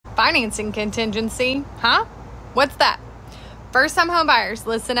Financing contingency, huh? What's that? First-time home buyers,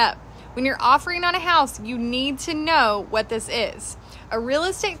 listen up. When you're offering on a house, you need to know what this is. A real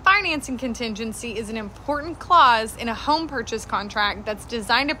estate financing contingency is an important clause in a home purchase contract that's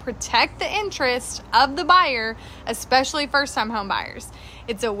designed to protect the interest of the buyer, especially first-time home buyers.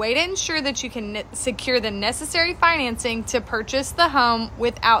 It's a way to ensure that you can secure the necessary financing to purchase the home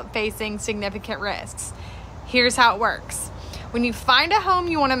without facing significant risks. Here's how it works. When you find a home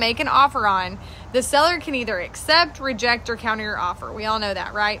you want to make an offer on, the seller can either accept, reject, or counter your offer. We all know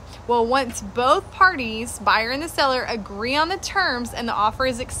that, right? Well, once both parties, buyer and the seller, agree on the terms and the offer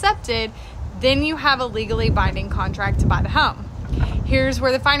is accepted, then you have a legally binding contract to buy the home. Here's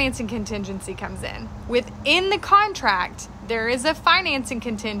where the financing contingency comes in. Within the contract, there is a financing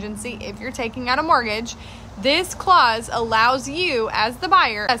contingency if you're taking out a mortgage. This clause allows you, as the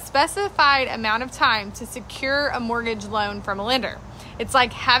buyer, a specified amount of time to secure a mortgage loan from a lender. It's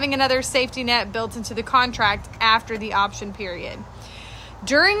like having another safety net built into the contract after the option period.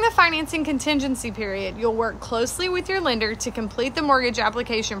 During the financing contingency period, you'll work closely with your lender to complete the mortgage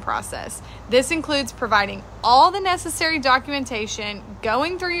application process. This includes providing all the necessary documentation,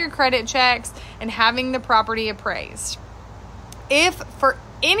 going through your credit checks, and having the property appraised. If for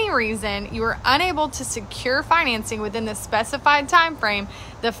any reason you are unable to secure financing within the specified time frame,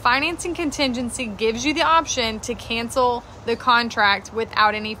 the financing contingency gives you the option to cancel the contract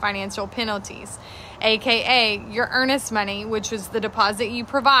without any financial penalties, aka your earnest money, which was the deposit you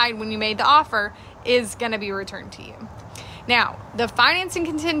provide when you made the offer, is going to be returned to you. Now, the financing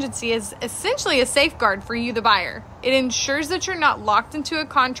contingency is essentially a safeguard for you, the buyer. It ensures that you're not locked into a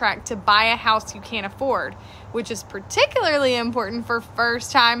contract to buy a house you can't afford, which is particularly important for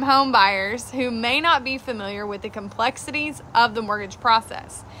first-time home buyers who may not be familiar with the complexities of the mortgage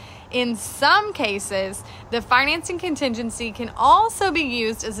process. In some cases, the financing contingency can also be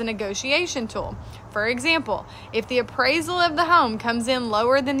used as a negotiation tool. For example, if the appraisal of the home comes in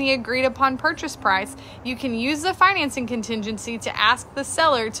lower than the agreed upon purchase price, you can use the financing contingency to ask the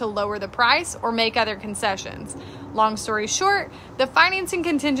seller to lower the price or make other concessions. Long story short, the financing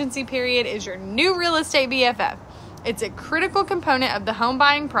contingency period is your new real estate BFF. It's a critical component of the home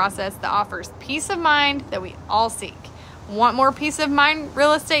buying process that offers peace of mind that we all seek. Want more peace of mind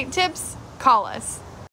real estate tips? Call us.